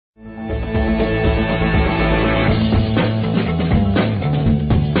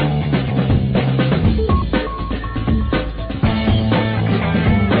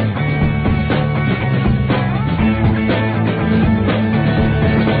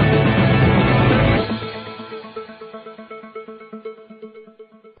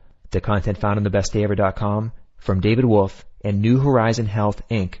The content found on thebestdayever.com from David Wolfe and New Horizon Health,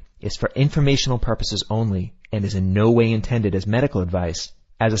 Inc. is for informational purposes only and is in no way intended as medical advice,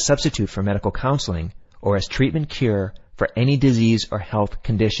 as a substitute for medical counseling, or as treatment cure for any disease or health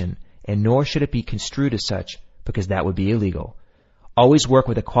condition, and nor should it be construed as such because that would be illegal. Always work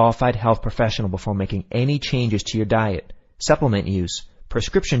with a qualified health professional before making any changes to your diet, supplement use,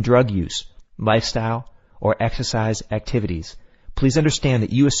 prescription drug use, lifestyle, or exercise activities. Please understand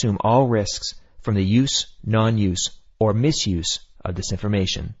that you assume all risks from the use, non-use, or misuse of this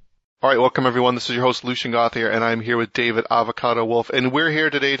information. All right, welcome everyone. This is your host, Lucian Gauthier, and I'm here with David Avocado Wolfe, and we're here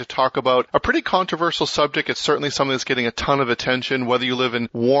today to talk about a pretty controversial subject. It's certainly something that's getting a ton of attention, whether you live in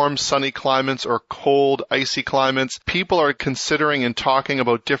warm, sunny climates or cold, icy climates. People are considering and talking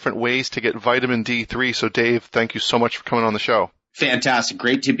about different ways to get vitamin D3. So Dave, thank you so much for coming on the show. Fantastic.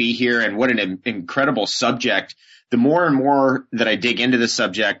 Great to be here, and what an incredible subject. The more and more that I dig into the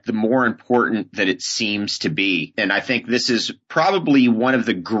subject, the more important that it seems to be. And I think this is probably one of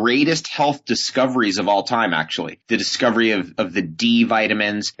the greatest health discoveries of all time, actually. The discovery of the D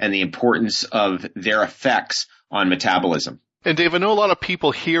vitamins and the importance of their effects on metabolism. And Dave, I know a lot of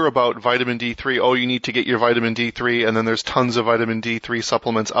people hear about vitamin D3. Oh, you need to get your vitamin D3, and then there's tons of vitamin D3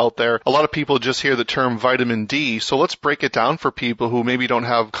 supplements out there. A lot of people just hear the term vitamin D. So let's break it down for people who maybe don't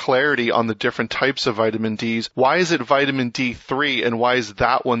have clarity on the different types of vitamin Ds. Why is it vitamin D3, and why is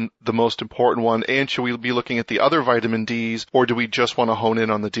that one the most important one? And should we be looking at the other vitamin Ds, or do we just want to hone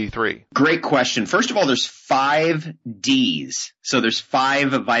in on the D3? Great question. First of all, there's 5 Ds. So there's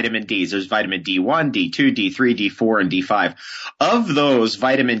 5 vitamin Ds. There's vitamin D1, D2, D3, D4, and D5. Of those,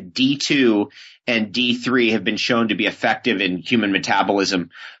 vitamin D2 and D3 have been shown to be effective in human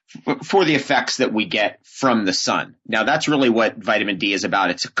metabolism for the effects that we get from the sun. Now, that's really what vitamin D is about.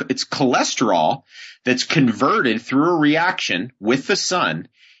 It's cholesterol that's converted through a reaction with the sun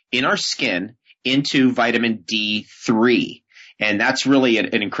in our skin into vitamin D3. And that's really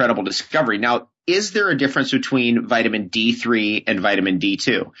an incredible discovery. Now, is there a difference between vitamin D3 and vitamin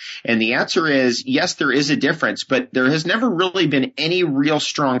D2? And the answer is yes, there is a difference, but there has never really been any real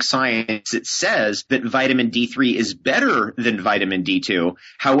strong science that says that vitamin D3 is better than vitamin D2.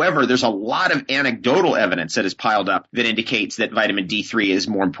 However, there's a lot of anecdotal evidence that has piled up that indicates that vitamin D3 is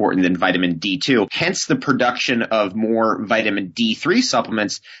more important than vitamin D2, hence the production of more vitamin D3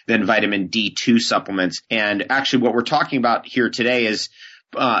 supplements than vitamin D2 supplements. And actually what we're talking about here today is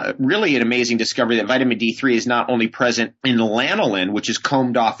really an amazing discovery that vitamin D3 is not only present in lanolin, which is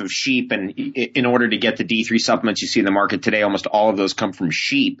combed off of sheep. And in order to get the D3 supplements you see in the market today, almost all of those come from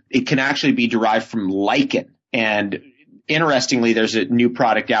sheep. It can actually be derived from lichen. And interestingly, there's a new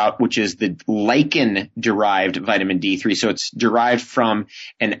product out, which is the lichen-derived vitamin D3. So it's derived from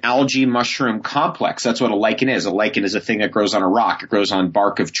an algae mushroom complex. That's what a lichen is. A lichen is a thing that grows on a rock. It grows on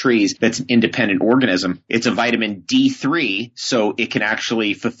bark of trees. That's an independent organism. It's a vitamin D3, so it can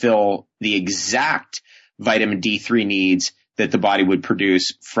actually fulfill the exact vitamin D3 needs that the body would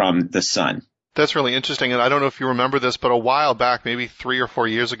produce from the sun. That's really interesting, and I don't know if you remember this, but a while back, maybe 3 or 4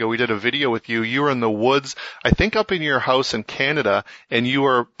 years ago, we did a video with you. You were in the woods, I think up in your house in Canada, and you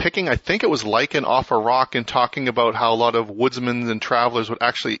were picking, I think it was lichen off a rock and talking about how a lot of woodsmen and travelers would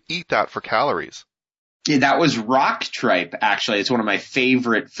actually eat that for calories. Yeah, that was rock tripe, actually. It's one of my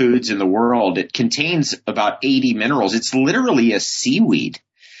favorite foods in the world. It contains about 80 minerals. It's literally a seaweed.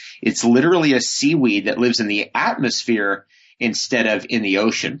 It's literally a seaweed that lives in the atmosphere instead of in the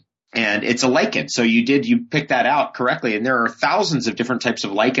ocean. And it's a lichen. So you picked that out correctly. And there are thousands of different types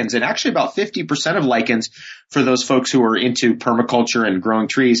of lichens, and actually about 50% of lichens, for those folks who are into permaculture and growing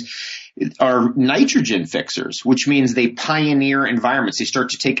trees, are nitrogen fixers, which means they pioneer environments. They start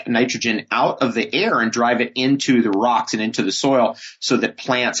to take nitrogen out of the air and drive it into the rocks and into the soil so that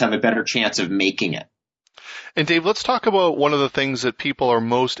plants have a better chance of making it. And Dave, let's talk about one of the things that people are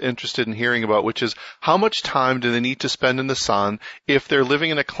most interested in hearing about, which is how much time do they need to spend in the sun? If they're living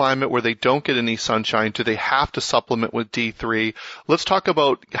in a climate where they don't get any sunshine, do they have to supplement with D3? Let's talk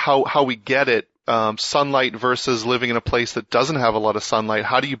about how we get it, sunlight versus living in a place that doesn't have a lot of sunlight.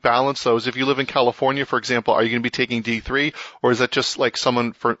 How do you balance those? If you live in California, for example, are you going to be taking D3, or is that just like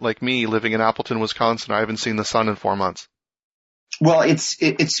someone like me living in Appleton, Wisconsin? I haven't seen the sun in 4 months. Well, it's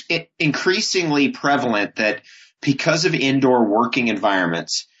increasingly prevalent that because of indoor working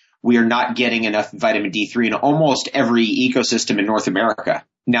environments, we are not getting enough vitamin D3 in almost every ecosystem in North America.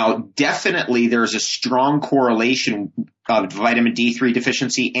 Now, definitely there's a strong correlation of vitamin D3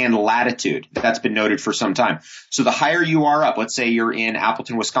 deficiency and latitude. That's been noted for some time. So the higher you are up, let's say you're in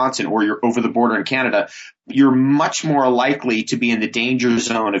Appleton, Wisconsin, or you're over the border in Canada, you're much more likely to be in the danger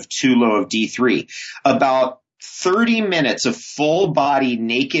zone of too low of D3. About 30 minutes of full body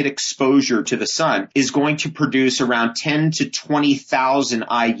naked exposure to the sun is going to produce around 10 to 20,000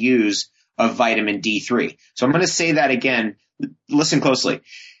 IUs of vitamin D3. So I'm going to say that again. Listen closely.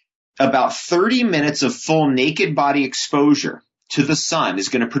 About 30 minutes of full naked body exposure to the sun is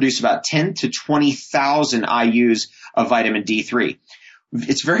going to produce about 10 to 20,000 IUs of vitamin D3.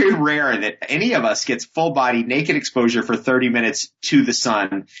 It's very rare that any of us gets full body naked exposure for 30 minutes to the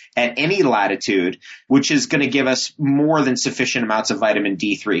sun at any latitude, which is going to give us more than sufficient amounts of vitamin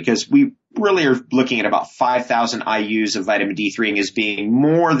D3, because we really are looking at about 5,000 IUs of vitamin D3 as being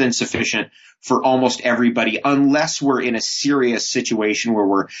more than sufficient for almost everybody, unless we're in a serious situation where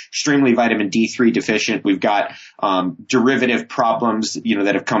we're extremely vitamin D3 deficient. We've got derivative problems,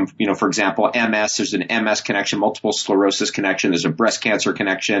 that have come, for example, MS. There's an MS connection, multiple sclerosis connection. There's a breast cancer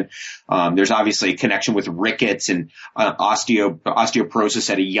connection. There's obviously a connection with rickets and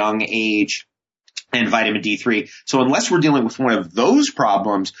osteoporosis at a young age, and vitamin D3. So unless we're dealing with one of those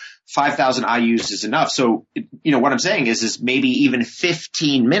problems, 5,000 IUs is enough. So, what I'm saying is maybe even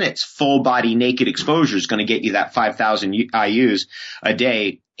 15 minutes full body naked exposure is going to get you that 5,000 IUs a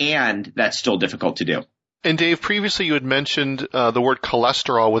day, and that's still difficult to do. And Dave, previously you had mentioned the word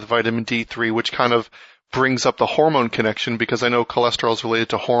cholesterol with vitamin D3, which kind of brings up the hormone connection, because I know cholesterol is related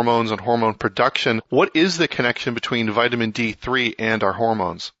to hormones and hormone production. What is the connection between vitamin D3 and our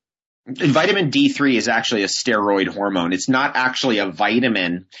hormones? Vitamin D3 is actually a steroid hormone. It's not actually a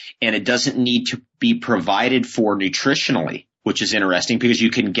vitamin, and it doesn't need to be provided for nutritionally, which is interesting because you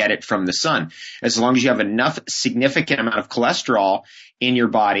can get it from the sun. As long as you have enough significant amount of cholesterol in your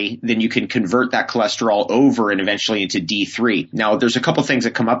body, then you can convert that cholesterol over and eventually into D3. Now, there's a couple things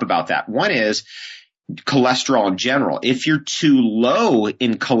that come up about that. One is cholesterol in general. If you're too low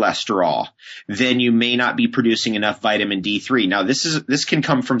in cholesterol, then you may not be producing enough vitamin D3. Now, this can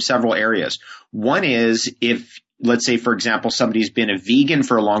come from several areas. One is if, let's say, for example, somebody's been a vegan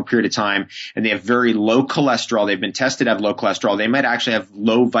for a long period of time and they have very low cholesterol, they've been tested to have low cholesterol, they might actually have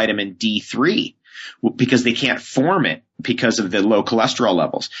low vitamin D3 because they can't form it because of the low cholesterol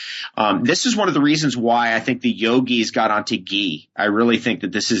levels. This is one of the reasons why I think the yogis got onto ghee. I really think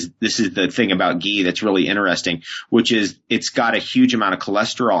that this is the thing about ghee that's really interesting, which is it's got a huge amount of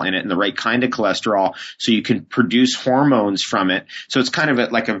cholesterol in it, and the right kind of cholesterol, so you can produce hormones from it. So it's kind of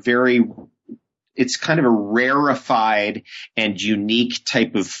it's kind of a rarefied and unique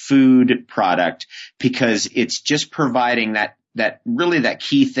type of food product, because it's just providing that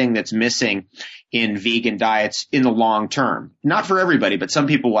key thing that's missing in vegan diets in the long term. Not for everybody, but some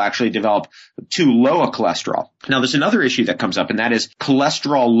people will actually develop too low a cholesterol. Now, there's another issue that comes up, and that is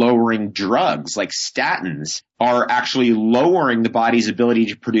cholesterol lowering drugs like statins are actually lowering the body's ability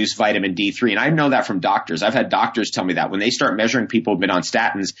to produce vitamin D3. And I know that from doctors. I've had doctors tell me that when they start measuring people who've been on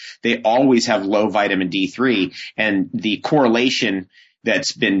statins, they always have low vitamin D3. And the correlation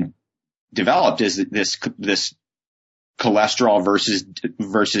that's been developed is this cholesterol versus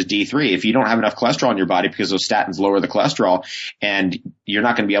D3. If you don't have enough cholesterol in your body because those statins lower the cholesterol, and you're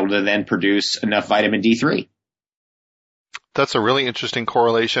not going to be able to then produce enough vitamin D3. That's a really interesting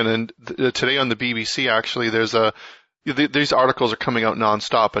correlation. And today on the BBC, actually, these articles are coming out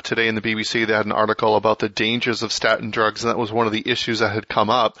nonstop, but today in the BBC they had an article about the dangers of statin drugs, and that was one of the issues that had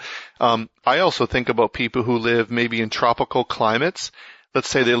come up. I also think about people who live maybe in tropical climates. Let's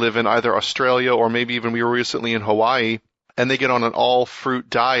say they live in either Australia or maybe even we were recently in Hawaii, and they get on an all-fruit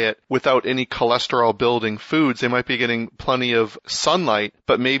diet without any cholesterol-building foods. They might be getting plenty of sunlight,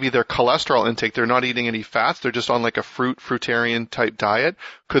 but maybe their cholesterol intake, they're not eating any fats, they're just on like a fruitarian-type diet.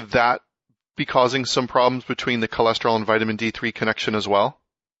 Could that be causing some problems between the cholesterol and vitamin D3 connection as well?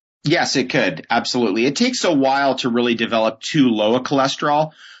 Yes, it could. Absolutely. It takes a while to really develop too low a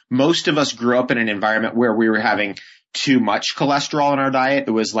cholesterol. Most of us grew up in an environment where we were having too much cholesterol in our diet.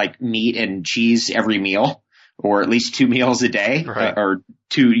 It was like meat and cheese every meal, or at least 2 meals a day, right. Or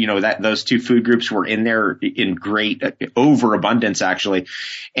two, those two food groups were in there in great overabundance, actually.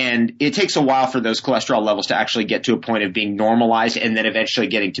 And it takes a while for those cholesterol levels to actually get to a point of being normalized and then eventually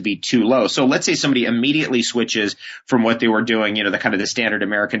getting to be too low. So let's say somebody immediately switches from what they were doing, the kind of the standard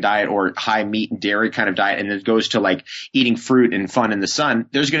American diet or high meat and dairy kind of diet, and then goes to like eating fruit and fun in the sun.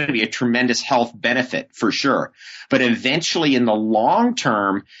 There's going to be a tremendous health benefit for sure. But eventually in the long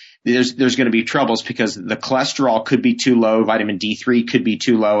term, there's going to be troubles because the cholesterol could be too low, vitamin D3 could be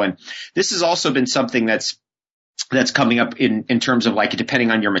too low. And this has also been something that's coming up in terms of like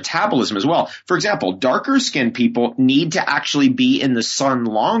depending on your metabolism as well. For example, darker skinned people need to actually be in the sun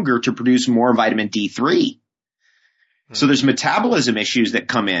longer to produce more vitamin D3. So there's metabolism issues that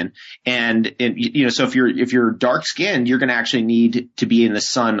come in, and so if you're dark skinned, you're going to actually need to be in the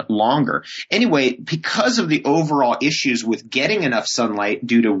sun longer. Anyway, because of the overall issues with getting enough sunlight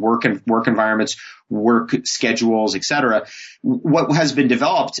due to work environments, work schedules, etc., what has been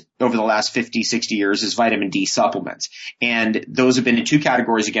developed over the last 50, 60 years is vitamin D supplements. And those have been in two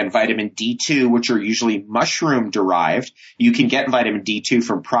categories. Again, vitamin D2, which are usually mushroom derived. You can get vitamin D2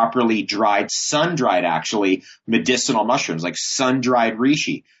 from properly dried, sun-dried actually, medicinal mushrooms like sun-dried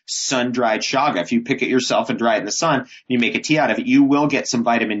reishi, sun-dried chaga. If you pick it yourself and dry it in the sun, you make a tea out of it, you will get some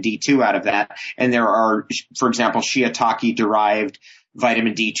vitamin D2 out of that. And there are, for example, shiitake derived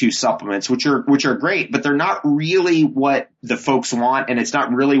vitamin D2 supplements, which are great, but they're not really what the folks want, and it's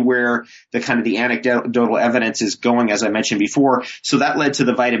not really where the anecdotal evidence is going, as I mentioned before. So that led to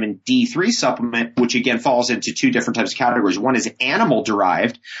the vitamin D3 supplement, which again falls into two different types of categories. One is animal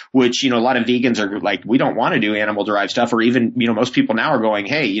derived, which, a lot of vegans are like, we don't want to do animal derived stuff, or even, most people now are going,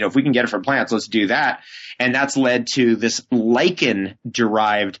 hey, if we can get it from plants, let's do that. And that's led to this lichen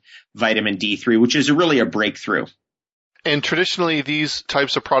derived vitamin D3, which is really a breakthrough. And traditionally, these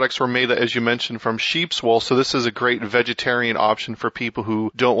types of products were made, as you mentioned, from sheep's wool. So this is a great vegetarian option for people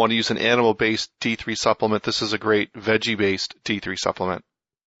who don't want to use an animal-based D3 supplement. This is a great veggie-based D3 supplement.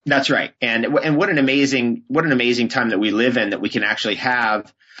 That's right. And what an amazing time that we live in, that we can actually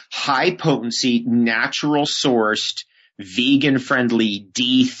have high potency, natural sourced, vegan friendly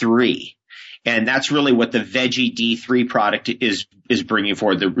D3. And that's really what the Veggie D3 product is bringing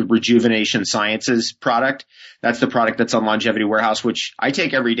forward, the Rejuvenation Sciences product. That's the product that's on Longevity Warehouse, which I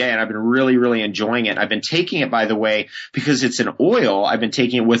take every day, and I've been really, really enjoying it. I've been taking it, by the way, because it's an oil. I've been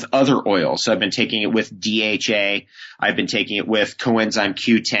taking it with other oils. So I've been taking it with DHA. I've been taking it with coenzyme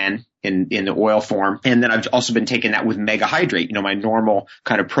Q10 in the oil form. And then I've also been taking that with Mega Hydrate, my normal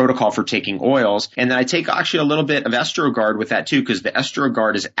kind of protocol for taking oils. And then I take actually a little bit of Estrogard with that too, because the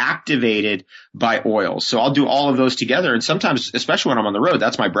Estrogard is activated by oils. So I'll do all of those together. And sometimes, especially when I'm on the road,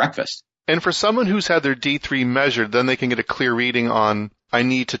 that's my breakfast. And for someone who's had their D3 measured, then they can get a clear reading on, I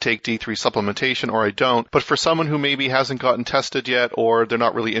need to take D3 supplementation or I don't. But for someone who maybe hasn't gotten tested yet, or they're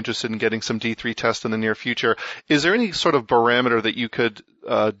not really interested in getting some D3 tests in the near future, is there any sort of barometer that you could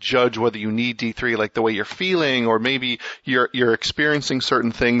judge whether you need D3, like the way you're feeling, or maybe you're experiencing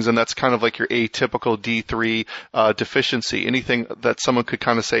certain things and that's kind of like your atypical D3 deficiency? Anything that someone could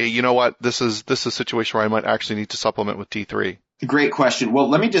kind of say, you know what, this is a situation where I might actually need to supplement with D3? Great question. Well,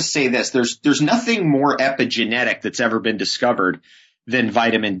 let me just say this. There's nothing more epigenetic that's ever been discovered than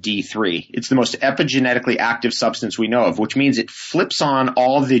vitamin D3. It's the most epigenetically active substance we know of, which means it flips on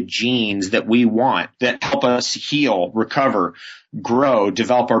all the genes that we want that help us heal, recover, grow,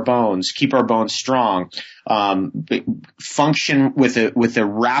 develop our bones, keep our bones strong, function with a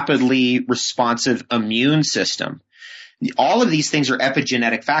rapidly responsive immune system. All of these things are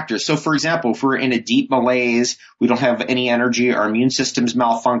epigenetic factors. So, for example, if we're in a deep malaise, we don't have any energy, our immune system's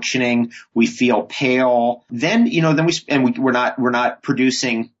malfunctioning, we feel pale, then we're not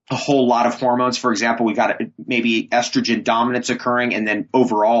producing a whole lot of hormones. For example, we got maybe estrogen dominance occurring, and then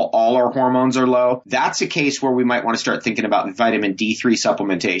overall all our hormones are low. That's a case where we might want to start thinking about vitamin D3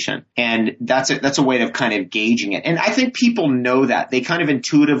 supplementation. And that's a way of kind of gauging it. And I think people know that. They kind of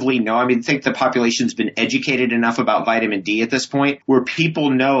intuitively know. I think the population's been educated enough about vitamin D at this point where people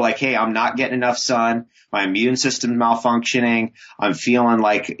know, like, hey, I'm not getting enough sun. My immune system's malfunctioning. I'm feeling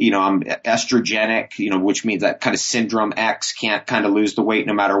like, I'm estrogenic, which means that kind of syndrome X, can't kind of lose the weight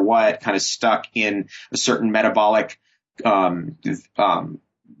no matter what, kind of stuck in a certain metabolic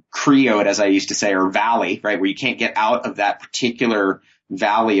creote, as I used to say, or valley, right, where you can't get out of that particular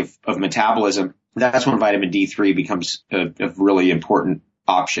valley of metabolism. That's when vitamin D3 becomes a really important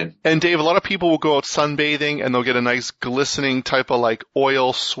option. And Dave, a lot of people will go out sunbathing and they'll get a nice glistening type of like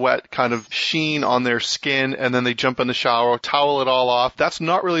oil sweat kind of sheen on their skin, and then they jump in the shower, towel it all off. That's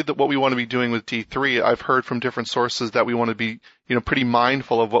not really what we want to be doing with D3. I've heard from different sources that we want to be, pretty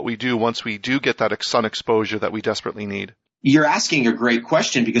mindful of what we do once we do get that sun exposure that we desperately need. You're asking a great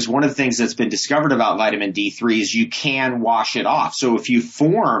question, because one of the things that's been discovered about vitamin D3 is you can wash it off. So if you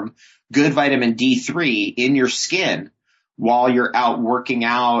form good vitamin D3 in your skin while you're out working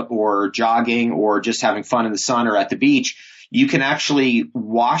out or jogging or just having fun in the sun or at the beach, you can actually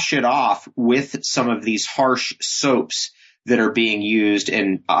wash it off with some of these harsh soaps that are being used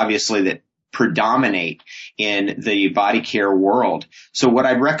and obviously that predominate in the body care world. So what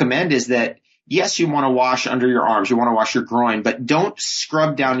I'd recommend is that, yes, you want to wash under your arms, you want to wash your groin, but don't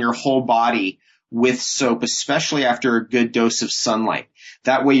scrub down your whole body with soap, especially after a good dose of sunlight.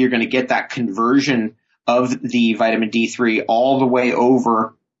 That way you're going to get that conversion of the vitamin D3 all the way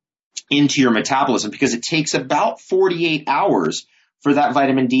over into your metabolism, because it takes about 48 hours for that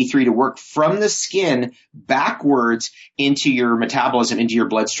vitamin D3 to work from the skin backwards into your metabolism, into your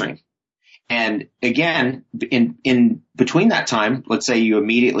bloodstream. And again, in between that time, let's say you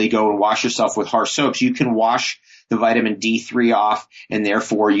immediately go and wash yourself with harsh soaps, you can wash the vitamin D3 off, and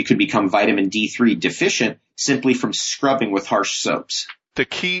therefore you can become vitamin D3 deficient simply from scrubbing with harsh soaps. The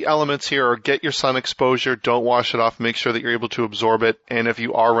key elements here are get your sun exposure, don't wash it off, make sure that you're able to absorb it. And if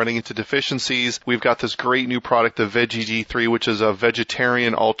you are running into deficiencies, we've got this great new product, the Veggie D3, which is a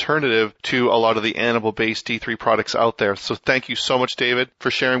vegetarian alternative to a lot of the animal-based D3 products out there. So thank you so much, David,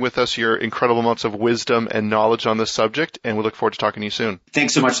 for sharing with us your incredible amounts of wisdom and knowledge on this subject, and we look forward to talking to you soon.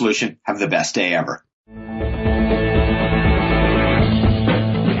 Thanks so much, Lucian. Have the best day ever.